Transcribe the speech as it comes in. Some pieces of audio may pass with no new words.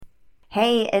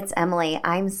Hey, it's Emily.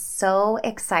 I'm so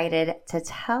excited to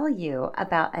tell you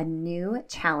about a new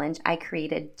challenge I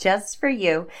created just for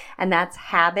you, and that's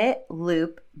Habit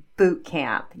Loop Boot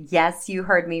Camp. Yes, you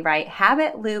heard me right.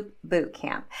 Habit Loop Boot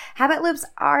Camp. Habit loops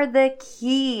are the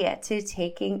key to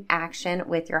taking action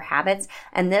with your habits,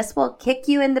 and this will kick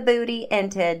you in the booty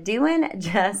into doing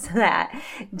just that.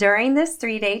 During this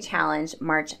 3-day challenge,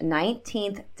 March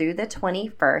 19th through the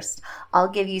 21st, I'll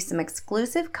give you some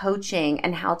exclusive coaching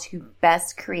and how to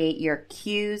best create your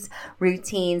cues,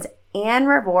 routines, and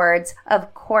rewards,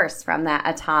 of course, from that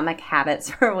Atomic Habits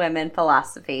for Women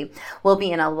philosophy. We'll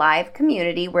be in a live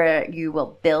community where you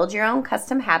will build your own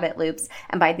custom habit loops,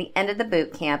 and by the end of the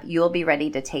boot camp, you will be ready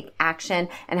to take action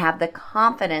and have the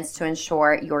confidence to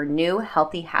ensure your new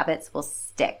healthy habits will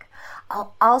stick.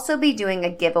 I'll also be doing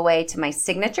a giveaway to my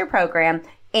signature program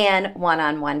and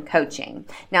one-on-one coaching.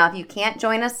 Now, if you can't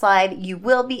join us live, you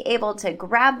will be able to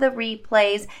grab the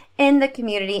replays in the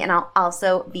community, and I'll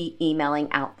also be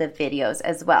emailing out the videos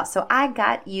as well. So I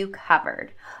got you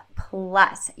covered.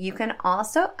 Plus, you can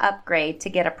also upgrade to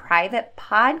get a private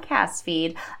podcast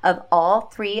feed of all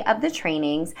 3 of the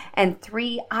trainings and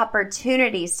 3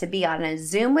 opportunities to be on a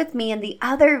Zoom with me and the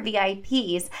other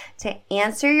VIPs to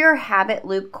answer your habit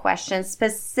loop questions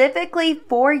specifically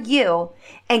for you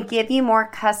and give you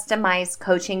more customized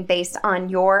coaching based on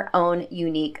your own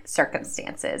unique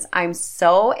circumstances. I'm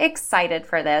so excited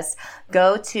for this.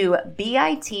 Go to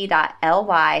bit.ly/habit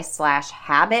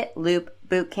loop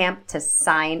bootcamp to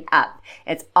sign up.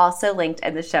 It's also linked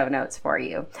in the show notes for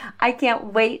you. I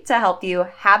can't wait to help you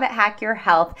habit hack your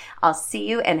health. I'll see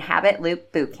you in Habit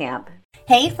Loop Bootcamp.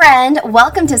 Hey friend,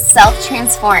 welcome to Self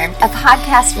Transformed, a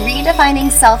podcast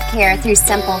redefining self-care through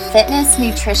simple fitness,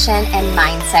 nutrition, and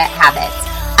mindset habits.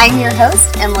 I'm your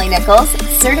host, Emily Nichols,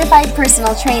 certified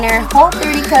personal trainer,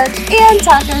 Whole30 coach, and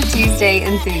Taco Tuesday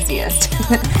enthusiast.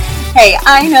 Hey,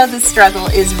 I know the struggle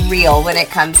is real when it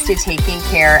comes to taking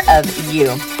care of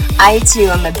you. I too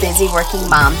am a busy working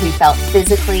mom who felt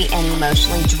physically and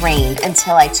emotionally drained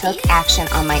until I took action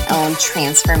on my own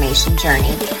transformation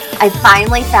journey. I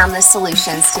finally found the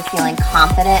solutions to feeling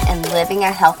confident and living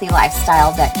a healthy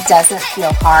lifestyle that doesn't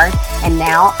feel hard, and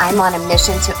now I'm on a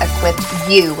mission to equip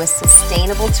you with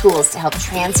sustainable tools to help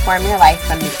transform your life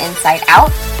from the inside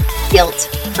out,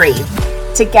 guilt-free.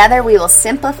 Together, we will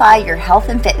simplify your health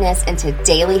and fitness into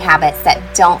daily habits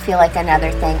that don't feel like another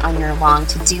thing on your long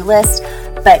to-do list,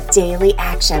 but daily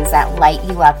actions that light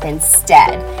you up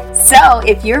instead. So,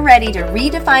 if you're ready to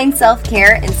redefine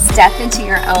self-care and step into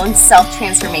your own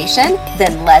self-transformation,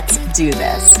 then let's do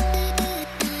this.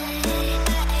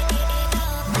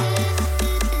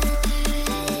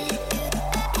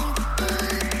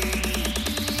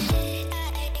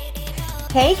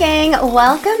 Hey gang,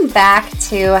 welcome back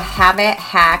to Habit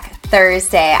Hack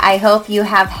Thursday. I hope you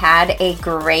have had a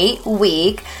great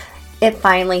week. It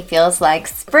finally feels like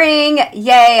spring.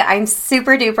 Yay, I'm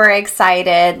super duper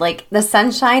excited. Like the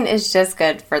sunshine is just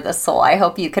good for the soul. I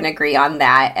hope you can agree on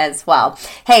that as well.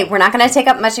 Hey, we're not going to take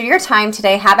up much of your time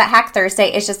today. Habit Hack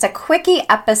Thursday is just a quickie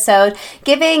episode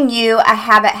giving you a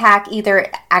habit hack,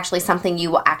 either actually something you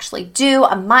will actually do,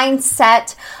 a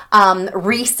mindset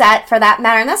reset for that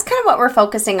matter. And that's kind of what we're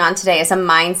focusing on today is a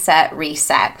mindset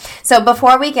reset. So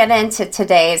before we get into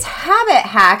today's habit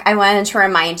hack, I wanted to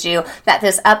remind you that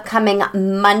this upcoming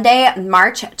Monday,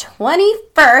 March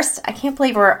 21st, I can't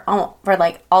believe we're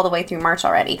like all the way through March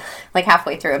already, like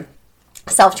halfway through.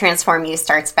 Self Transform You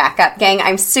starts back up. Gang,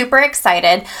 I'm super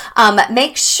excited.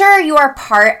 Make sure you are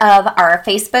part of our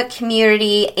Facebook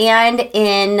community and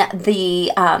in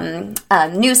the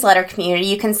newsletter community.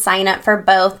 You can sign up for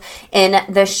both in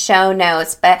the show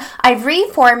notes. But I've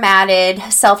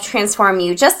reformatted Self Transform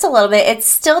You just a little bit. It's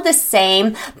still the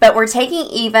same, but we're taking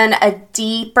even a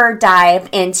deeper dive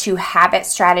into habit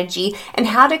strategy and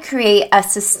how to create a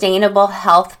sustainable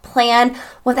health plan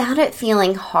without it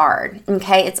feeling hard,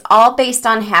 okay? It's all based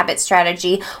on habit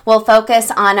strategy. We'll focus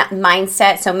on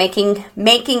mindset, so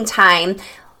making time,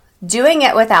 doing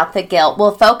it without the guilt.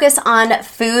 We'll focus on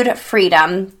food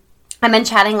freedom. I've been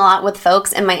chatting a lot with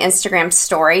folks in my Instagram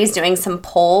stories, doing some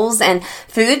polls, and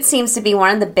food seems to be one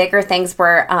of the bigger things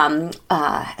we're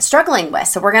struggling with.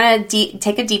 So we're going to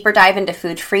take a deeper dive into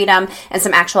food freedom and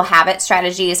some actual habit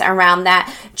strategies around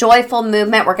that. Joyful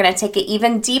movement, we're going to take an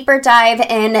even deeper dive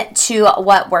into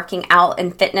what working out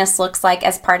and fitness looks like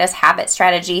as part of habit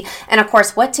strategy. And of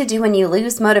course, what to do when you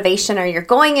lose motivation or you're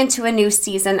going into a new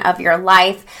season of your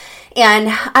life.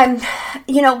 And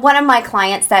one of my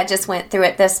clients that just went through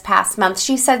it this past month,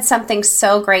 she said something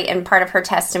so great in part of her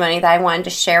testimony that I wanted to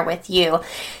share with you.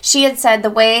 She had said the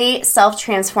way Self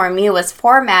Transform You was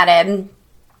formatted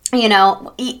you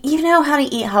know how to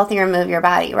eat healthy or move your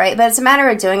body, right? But it's a matter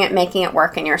of doing it, making it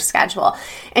work in your schedule.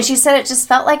 And she said it just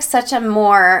felt like such a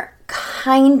more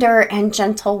kinder and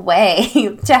gentle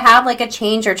way to have like a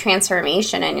change or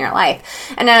transformation in your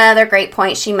life. And another great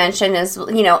point she mentioned is,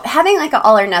 having like an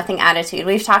all or nothing attitude.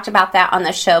 We've talked about that on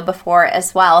the show before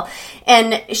as well.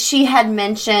 And she had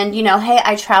mentioned, hey,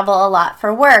 I travel a lot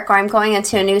for work, or I'm going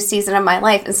into a new season of my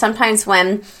life. And sometimes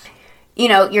when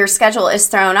your schedule is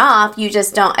thrown off, you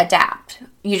just don't adapt.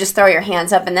 You just throw your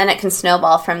hands up and then it can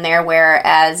snowball from there,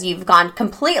 whereas you've gone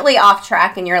completely off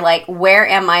track and you're like, where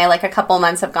am I? Like a couple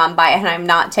months have gone by and I'm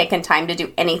not taking time to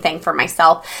do anything for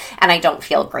myself and I don't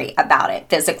feel great about it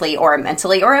physically or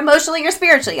mentally or emotionally or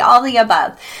spiritually, all the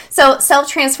above. So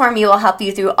Self-Transform You will help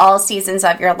you through all seasons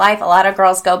of your life. A lot of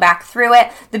girls go back through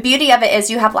it. The beauty of it is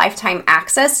you have lifetime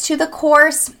access to the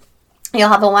course. You'll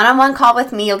have a one-on-one call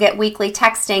with me. You'll get weekly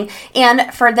texting.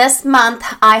 And for this month,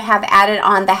 I have added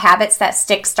on the Habits That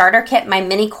Stick Starter Kit, my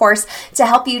mini course, to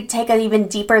help you take an even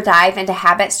deeper dive into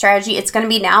habit strategy. It's going to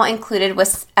be now included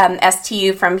with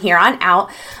STU from here on out.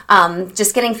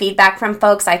 Just getting feedback from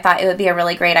folks, I thought it would be a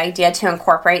really great idea to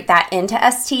incorporate that into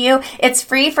STU. It's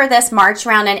free for this March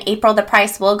round. In April, the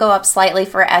price will go up slightly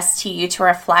for STU to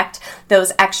reflect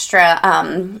those extra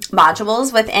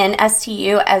modules within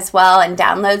STU as well, and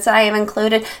downloads that I have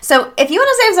included. So if you want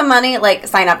to save some money,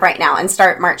 sign up right now and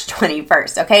start March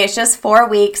 21st. Okay, it's just 4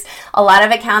 weeks, a lot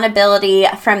of accountability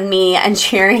from me and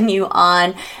cheering you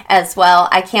on as well.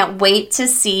 I can't wait to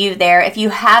see you there. If you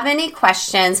have any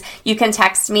questions, you can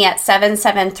text me at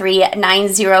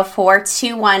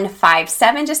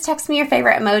 773-904-2157. Just text me your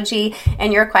favorite emoji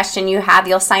and your question you have.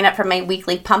 You'll sign up for my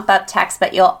weekly pump up text,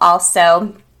 but you'll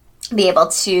also be able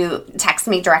to text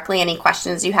me directly any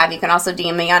questions you have. You can also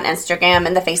DM me on Instagram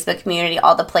and the Facebook community,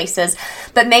 all the places.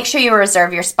 But make sure you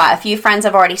reserve your spot. A few friends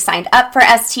have already signed up for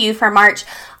STU for March.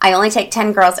 I only take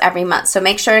 10 girls every month. So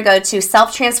make sure to go to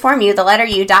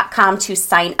selftransformu.com to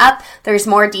sign up. There's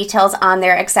more details on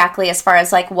there exactly as far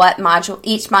as what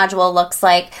each module looks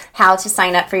like, how to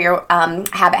sign up for your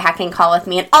habit hacking call with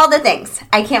me, and all the things.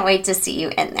 I can't wait to see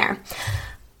you in there.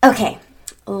 Okay.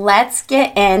 Let's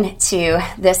get into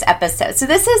this episode. So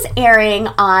this is airing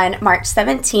on March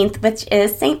 17th, which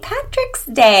is St. Patrick's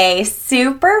Day.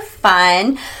 Super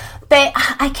fun. But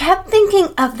I kept thinking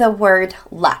of the word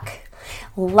luck,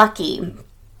 lucky.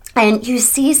 And you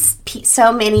see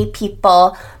so many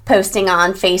people posting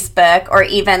on Facebook, or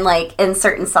even in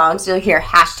certain songs, you'll hear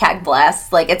hashtag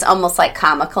blessed. It's almost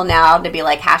comical now to be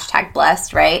hashtag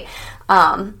blessed, right?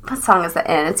 What song is that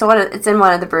in? It's in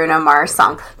one of the Bruno Mars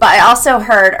songs. But I also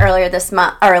heard earlier this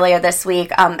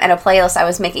week, at a playlist I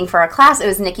was making for a class, it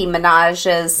was Nicki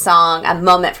Minaj's song, A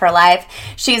Moment for Life.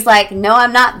 She's like, no,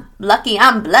 I'm not lucky,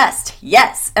 I'm blessed.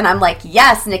 Yes. And I'm like,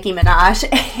 yes, Nicki Minaj.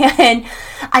 And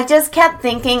I just kept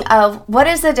thinking of what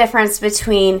is the difference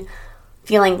between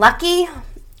feeling lucky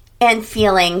and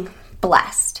feeling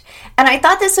blessed. And I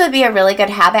thought this would be a really good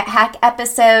habit hack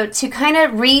episode to kind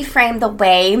of reframe the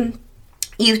way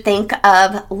you think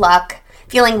of luck,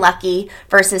 feeling lucky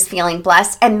versus feeling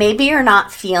blessed. And maybe you're not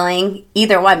feeling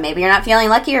either one. Maybe you're not feeling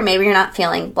lucky, or maybe you're not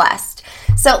feeling blessed.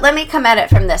 So let me come at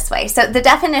it from this way. So the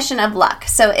definition of luck.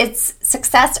 So it's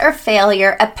success or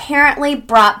failure apparently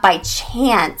brought by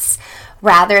chance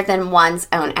rather than one's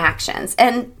own actions.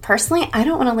 And personally, I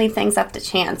don't want to leave things up to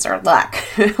chance or luck,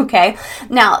 okay?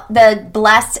 Now, the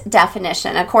blessed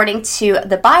definition, according to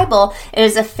the Bible, it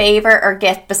is a favor or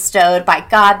gift bestowed by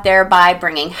God, thereby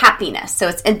bringing happiness.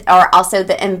 So or also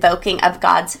the invoking of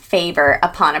God's favor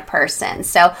upon a person.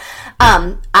 So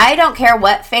I don't care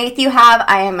what faith you have.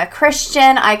 I am a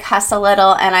Christian. I cuss a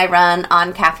little, and I run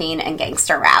on caffeine and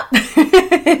gangster rap.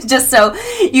 Just so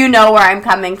you know where I'm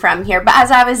coming from here. But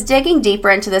as I was digging deeper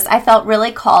into this, I felt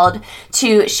really called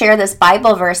to share this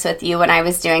Bible verse with you when I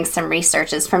was doing some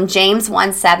researches from James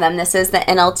 1:7. This is the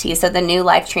NLT, so the New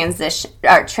Life Transformation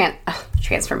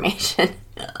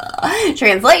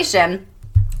translation.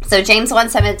 So James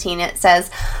 1:17, it says,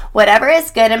 whatever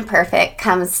is good and perfect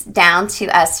comes down to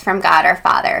us from God our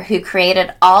Father, who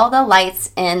created all the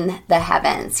lights in the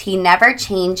heavens. He never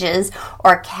changes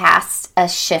or casts a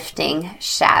shifting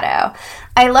shadow.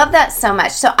 I love that so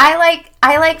much. So I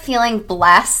like feeling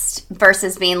blessed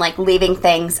versus being leaving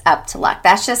things up to luck.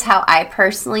 That's just how I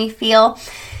personally feel.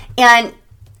 And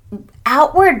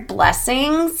outward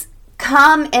blessings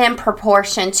come in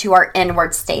proportion to our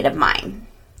inward state of mind.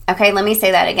 Okay, let me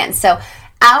say that again. So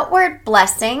outward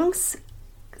blessings,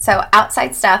 so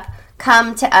outside stuff,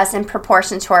 come to us in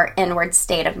proportion to our inward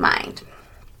state of mind.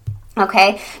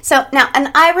 Okay, so now, and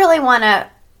I really want to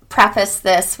preface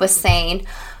this with saying,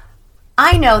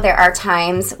 I know there are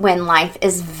times when life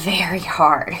is very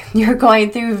hard. You're going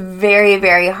through very,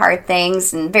 very hard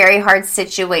things and very hard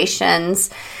situations.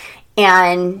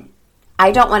 And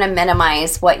I don't want to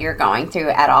minimize what you're going through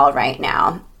at all right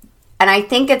now. And I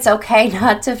think it's okay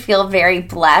not to feel very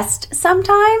blessed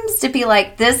sometimes, to be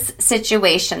like, this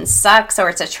situation sucks, or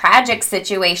it's a tragic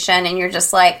situation, and you're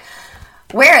just like,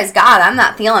 where is God? I'm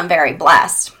not feeling very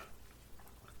blessed.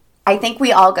 I think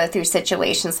we all go through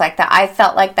situations like that. I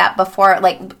felt like that before,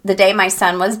 like the day my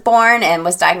son was born and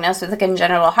was diagnosed with a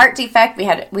congenital heart defect.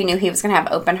 We knew he was going to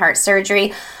have open heart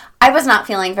surgery. I was not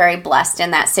feeling very blessed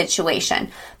in that situation,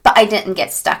 but I didn't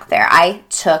get stuck there. I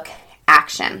took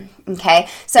action. Okay.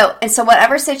 So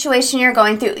whatever situation you're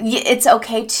going through, it's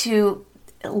okay to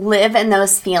live in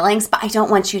those feelings, but I don't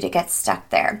want you to get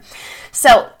stuck there.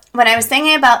 So when I was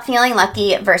thinking about feeling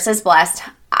lucky versus blessed,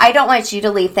 I don't want you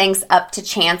to leave things up to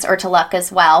chance or to luck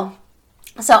as well.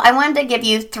 So I wanted to give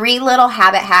you 3 little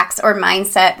habit hacks or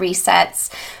mindset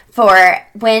resets for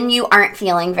when you aren't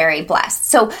feeling very blessed.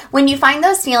 So when you find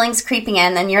those feelings creeping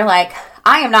in, then you're like,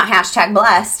 I am not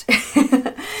 #blessed.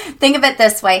 Think of it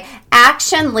this way.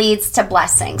 Action leads to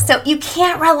blessings. So you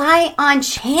can't rely on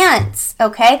chance,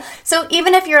 okay? So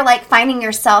even if you're like finding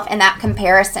yourself in that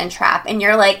comparison trap and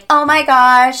you're like, oh my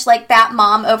gosh, like that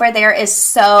mom over there is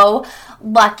so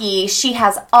lucky. She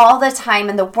has all the time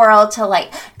in the world to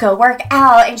like go work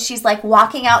out, and she's like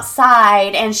walking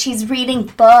outside and she's reading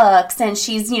books and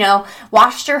she's,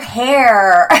 washed her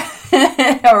hair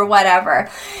or whatever.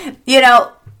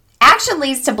 Action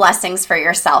leads to blessings for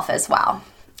yourself as well.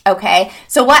 Okay,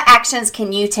 so what actions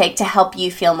can you take to help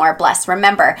you feel more blessed?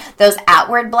 Remember, those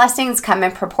outward blessings come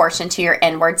in proportion to your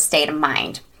inward state of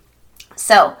mind.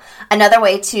 So another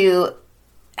way to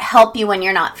help you when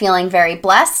you're not feeling very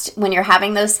blessed, when you're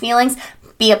having those feelings,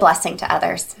 be a blessing to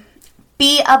others.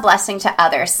 Be a blessing to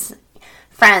others.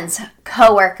 Friends,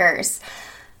 coworkers,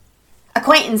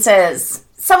 acquaintances,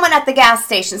 someone at the gas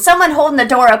station, someone holding the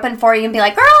door open for you and be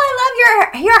like, girl, I love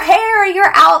your hair,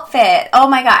 your outfit. Oh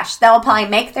my gosh, that will probably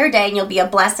make their day and you'll be a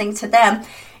blessing to them.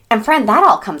 And friend, that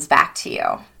all comes back to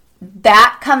you.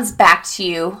 That comes back to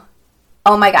you,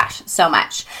 oh my gosh, so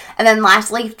much. And then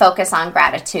lastly, focus on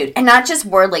gratitude and not just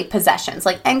worldly possessions.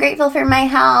 Like, I'm grateful for my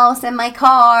house and my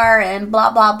car and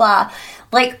blah, blah, blah.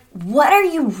 Like, what are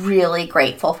you really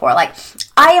grateful for? Like,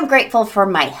 I am grateful for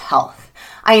my health.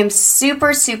 I am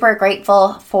super, super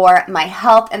grateful for my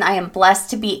health, and I am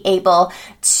blessed to be able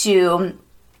to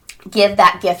give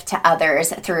that gift to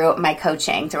others through my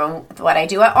coaching, through what I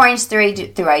do at Orange, through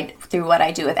what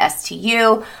I do with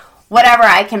STU, whatever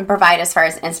I can provide as far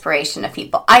as inspiration to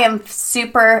people. I am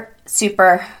super,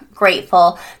 super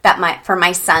grateful for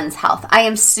my son's health. I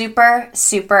am super,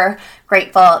 super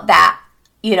grateful that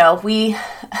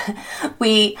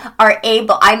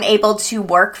I'm able to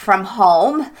work from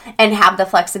home and have the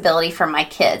flexibility for my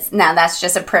kids. Now, that's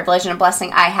just a privilege and a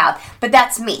blessing I have, but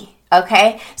that's me,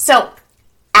 okay? So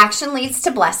action leads to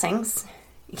blessings.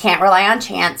 You can't rely on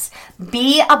chance.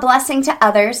 Be a blessing to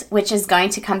others, which is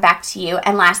going to come back to you.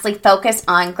 And lastly, focus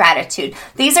on gratitude.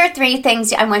 These are 3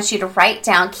 things I want you to write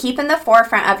down, keep in the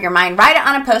forefront of your mind. Write it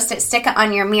on a Post-it, stick it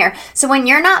on your mirror. So when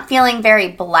you're not feeling very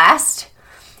blessed,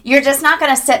 you're just not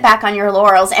going to sit back on your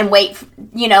laurels and wait,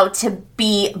 to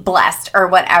be blessed or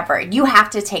whatever. You have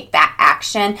to take that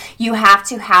action. You have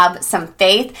to have some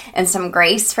faith and some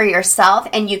grace for yourself.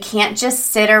 And you can't just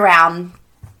sit around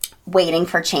waiting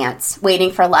for chance,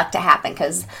 waiting for luck to happen,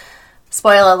 because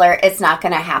spoiler alert, it's not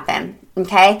going to happen.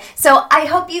 Okay, so I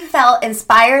hope you felt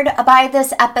inspired by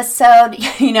this episode.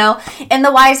 In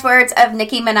the wise words of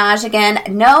Nicki Minaj again,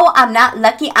 no, I'm not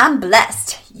lucky, I'm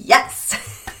blessed. Yes.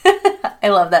 I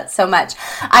love that so much.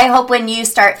 I hope when you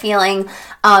start feeling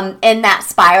in that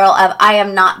spiral of I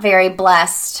am not very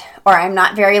blessed or I'm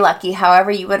not very lucky,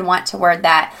 however you would want to word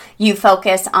that, you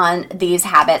focus on these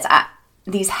habits,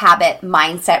 these habit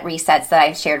mindset resets that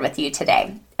I've shared with you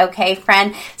today. Okay,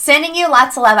 friend, sending you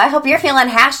lots of love. I hope you're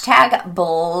feeling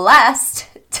 #blessed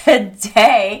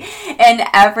today and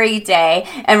every day.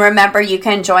 And remember, you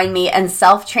can join me and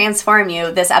Self-Transform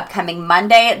You this upcoming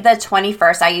Monday, the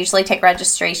 21st. I usually take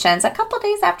registrations a couple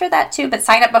days after that too, but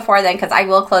sign up before then because I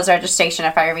will close registration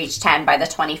if I reach 10 by the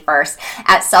 21st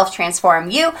at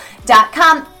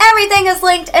selftransformu.com. Everything is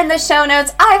linked in the show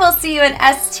notes. I will see you in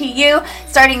STU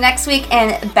starting next week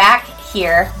and back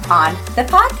here on the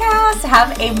podcast.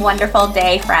 Have a wonderful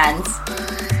day, friends.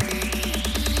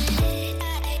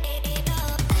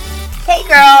 Hey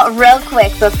girl, real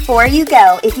quick, before you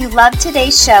go, if you love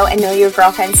today's show and know your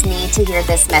girlfriends need to hear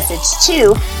this message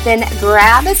too, then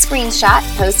grab a screenshot,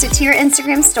 post it to your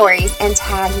Instagram stories, and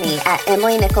tag me at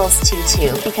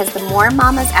EmilyNichols22, because the more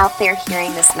mamas out there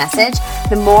hearing this message,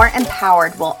 the more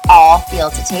empowered we'll all feel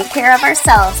to take care of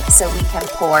ourselves so we can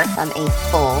pour from a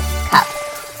full cup.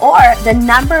 Or the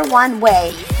number one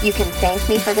way you can thank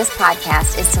me for this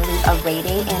podcast is to leave a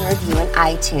rating and review in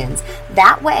iTunes.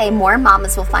 That way, more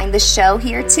mamas will find the show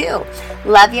here too.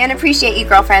 Love you and appreciate you,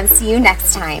 girlfriends. See you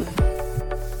next time.